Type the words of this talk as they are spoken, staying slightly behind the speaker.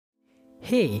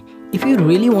Hey, if you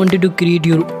really wanted to create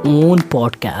your own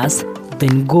podcast,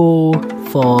 then go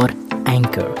for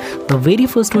Anchor. The very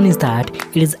first one is that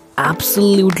it is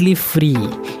absolutely free.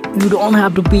 You don't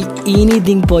have to pay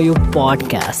anything for your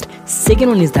podcast. Second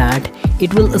one is that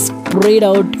it will spread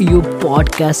out your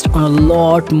podcast on a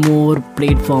lot more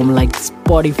platform like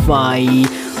Spotify,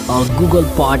 Google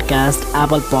Podcast,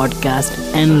 Apple Podcast,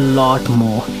 and lot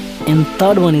more. And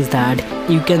third one is that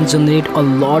you can generate a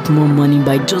lot more money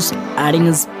by just adding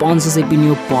a sponsorship in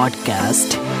your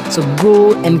podcast. So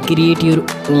go and create your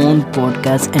own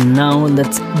podcast. And now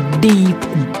let's deep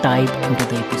dive into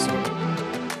the episode.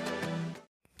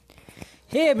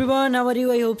 Hey everyone, how are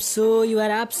you? I hope so. You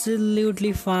are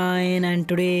absolutely fine. And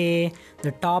today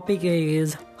the topic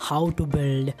is how to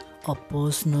build a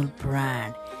personal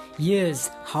brand.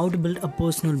 Yes, how to build a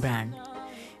personal brand.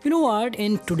 You know what,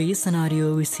 in today's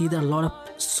scenario we see that a lot of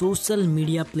social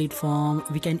media platform.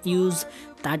 We can use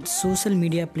that social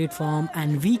media platform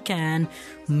and we can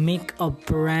make a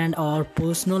brand or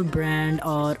personal brand,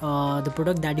 or the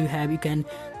product that you have, you can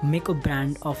make a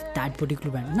brand of that particular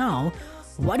brand. Now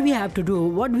what we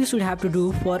should have to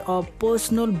do for a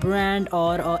personal brand,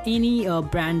 or any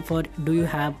brand for do you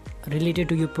have related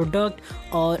to your product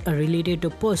or related to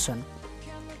person.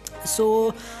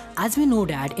 So as we know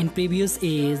that in previous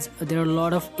age there are a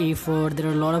lot of effort, there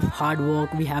are a lot of hard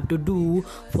work we have to do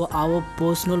for our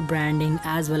personal branding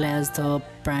as well as the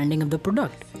branding of the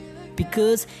product,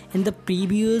 because in the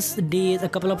previous days, a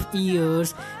couple of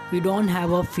years, we don't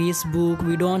have a Facebook,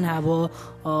 we don't have a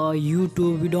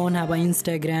YouTube, we don't have a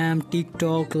Instagram,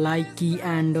 TikTok, Likey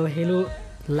and Hello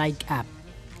Like app.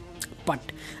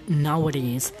 But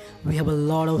nowadays we have a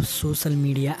lot of social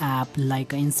media app like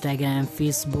Instagram,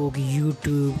 Facebook,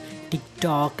 YouTube,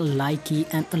 TikTok, Likey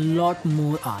and a lot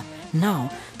more are.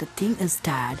 Now the thing is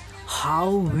that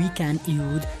how we can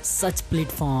use such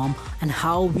platform and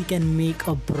how we can make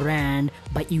a brand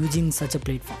by using such a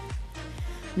platform.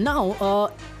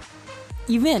 Now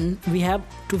even we have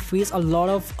to face a lot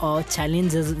of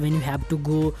challenges when you have to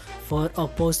go for a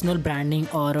personal branding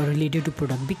or related to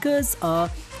product, because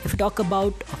if you talk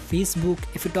about Facebook,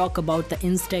 if you talk about the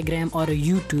Instagram or a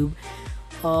YouTube,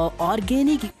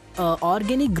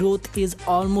 organic growth is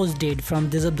almost dead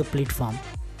from this of the platform.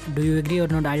 Do you agree or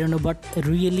not? I don't know, but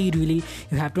really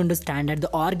you have to understand that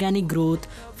the organic growth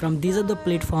from this of the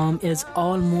platform is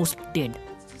almost dead.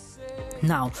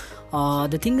 Now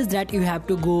the thing is that you have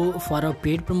to go for a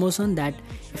paid promotion. That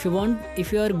if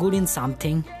you are good in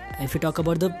something, if you talk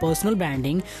about the personal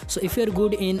branding, so if you are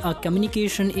good in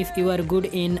communication, if you are good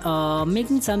in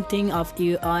making something of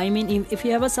you, if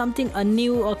you have a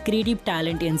new or creative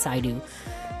talent inside you,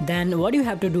 then what you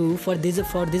have to do for this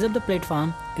of the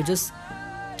platform, you just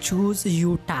choose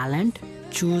your talent,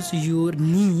 choose your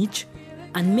niche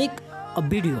and make a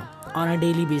video on a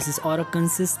daily basis or a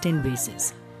consistent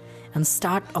basis and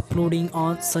start uploading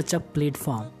on such a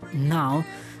platform. Now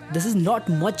this is not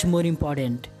much more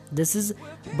important,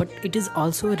 but it is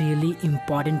also a really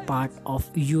important part of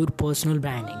your personal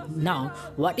branding. Now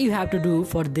what you have to do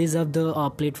for this of the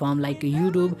platform like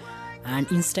YouTube and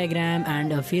Instagram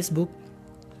and Facebook,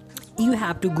 you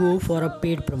have to go for a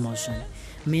paid promotion.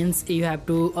 Means you have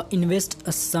to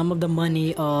invest some of the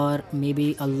money or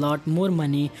maybe a lot more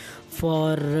money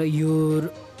for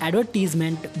your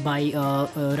advertisement by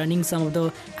running some of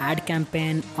the ad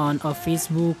campaign on a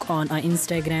Facebook, on a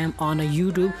Instagram, on a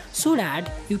YouTube, so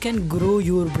that you can grow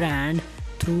your brand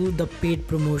through the paid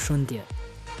promotion there.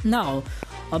 Now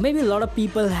maybe a lot of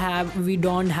people we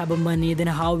don't have a money, then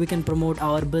how we can promote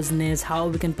our business, how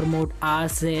we can promote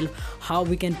ourselves, how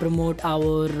we can promote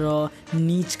our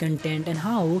niche content, and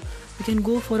how we can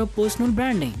go for a personal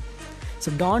branding. So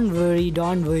don't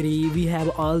worry, we have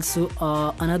also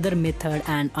another method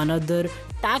and another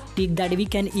tactic that we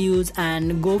can use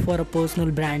and go for a personal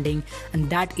branding,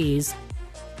 and that is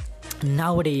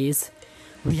nowadays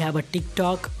we have a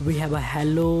TikTok, we have a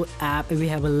Hello app, we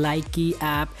have a Likey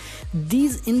app.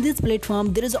 In this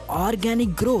platform there is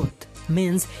organic growth.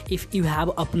 Means if you have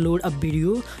upload a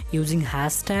video using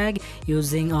hashtag,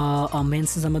 using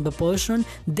mention some of the person,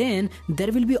 then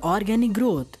there will be organic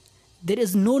growth. There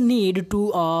is no need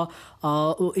to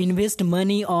invest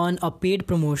money on a paid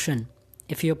promotion.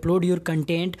 If you upload your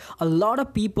content, a lot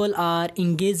of people are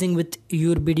engaging with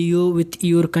your video, with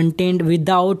your content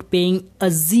without paying a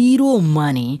zero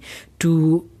money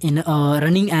to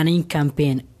running any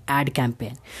ad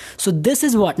campaign. So this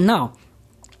is what now.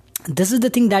 This is the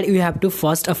thing that you have to,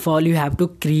 first of all, you have to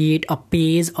create a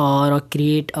page or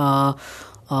create a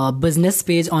business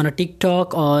page on a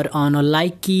TikTok or on a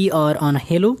Likey or on a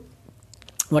Hello,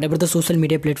 whatever the social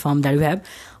media platform that you have,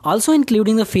 also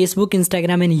including the Facebook,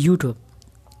 Instagram and YouTube.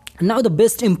 Now the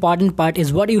best important part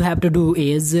is what you have to do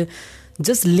is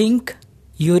just link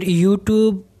your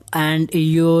YouTube and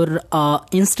your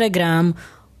Instagram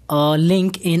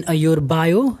link in your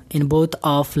bio in both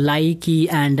of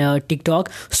Likee and TikTok,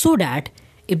 so that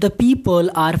if the people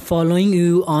are following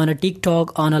you on a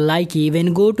TikTok, on a Likee,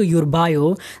 when go to your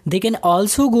bio, they can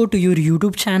also go to your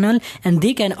YouTube channel and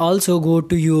they can also go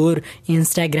to your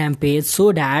Instagram page,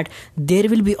 so that there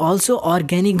will be also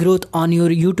organic growth on your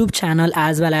YouTube channel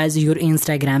as well as your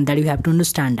Instagram. That you have to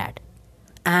understand that.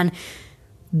 And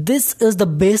this is the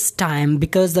best time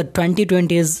because the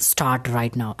 2020 is start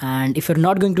right now, and if you're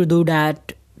not going to do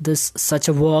that, this such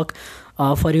a work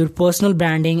for your personal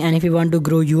branding, and if you want to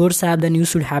grow yourself, then you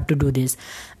should have to do this.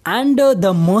 And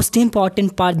the most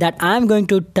important part that I'm going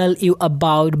to tell you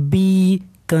about, be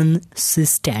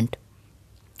consistent.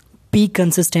 Be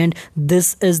consistent.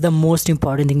 This is the most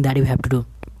important thing that you have to do.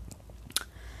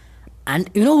 And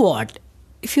you know what,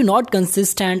 if you're not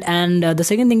consistent, and the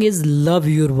second thing is love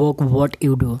your work, what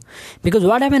you do, because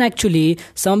what happen actually,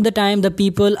 some of the time the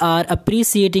people are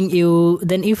appreciating you,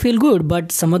 then you feel good,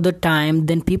 but some of the time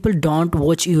then people don't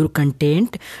watch your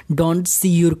content, don't see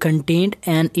your content,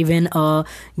 and even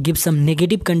give some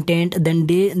negative content,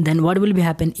 then what will be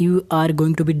happen, you are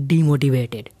going to be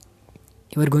demotivated,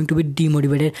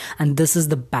 and this is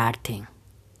the bad thing.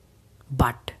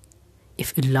 But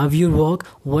if you love your work,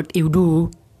 what you do,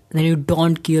 then you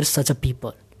don't care such a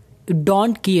people, you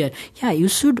don't care. Yeah, you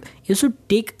should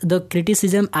take the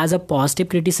criticism as a positive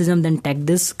criticism, then take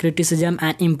this criticism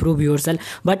and improve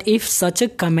yourself. But if such a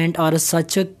comment or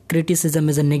such a criticism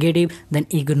is a negative, then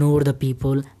ignore the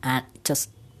people and just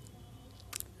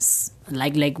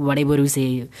like whatever you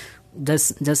say,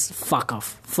 just fuck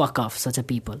off such a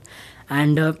people.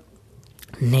 And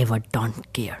never,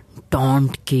 don't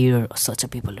care such a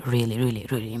people,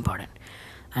 really important.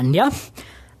 And yeah,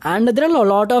 and there are a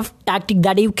lot of tactics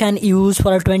that you can use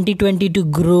for 2020 to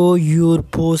grow your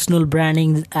personal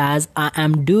branding, as I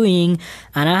am doing.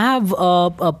 And I have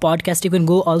a podcast. You can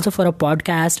go also for a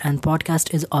podcast, and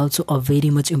podcast is also a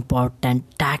very much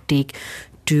important tactic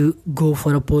to go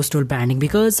for a personal branding,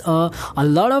 because a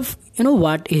lot of, you know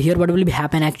what, here what will be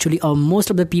happen actually,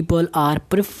 most of the people are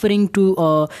preferring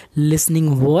to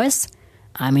listening voice.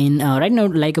 I mean, right now,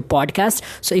 like a podcast.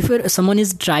 So if someone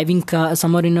is driving car,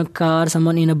 someone in a car,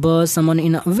 someone in a bus, someone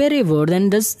in a wherever, then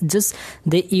just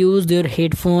they use their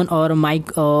headphone or a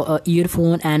mic,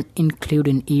 earphone, and include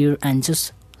in ear and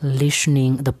just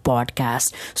listening the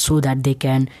podcast, so that they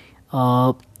can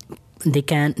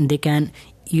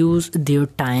use their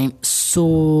time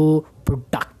so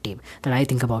productive, that I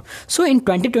think about. So in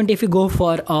 2020, if you go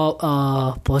for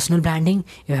a personal branding,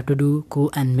 you have to go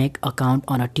and make account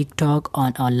on a TikTok,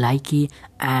 on a Likee,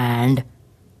 and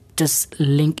just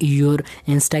link your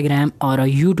Instagram or a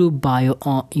YouTube bio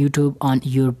on YouTube on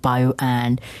your bio.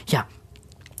 And yeah,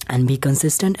 and be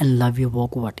consistent and love your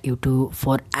work, what you do,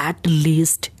 for at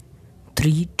least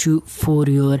 3 to 4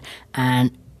 years,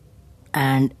 and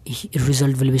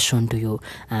result will be shown to you.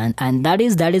 And that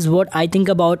is what I think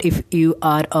about. If you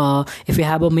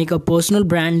have a make a personal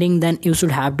branding, then you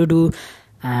should have to do.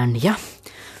 And yeah,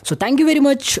 so thank you very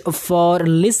much for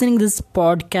listening this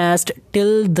podcast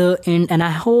till the end, and I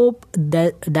hope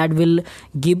that will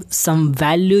give some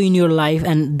value in your life,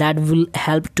 and that will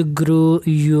help to grow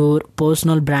your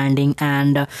personal branding.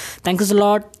 And thanks a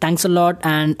lot,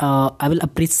 and I will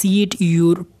appreciate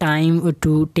your time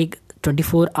to take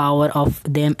 24 hours of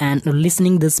them and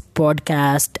listening this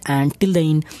podcast and till the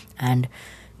end. And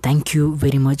thank you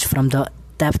very much from the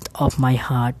depth of my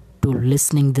heart to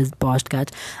listening this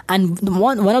podcast. And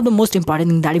one of the most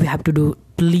important thing that you have to do,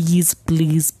 please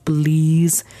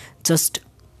just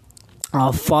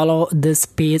follow this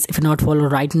page if you not follow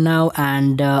right now.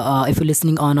 And if you're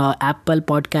listening on a Apple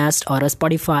podcast or a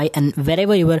Spotify, and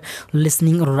wherever you are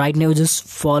listening right now, just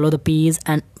follow the page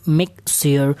and make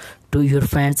share to your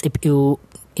friends if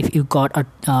you got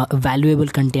a valuable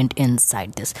content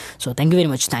inside this. So thank you very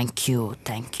much. Thank you.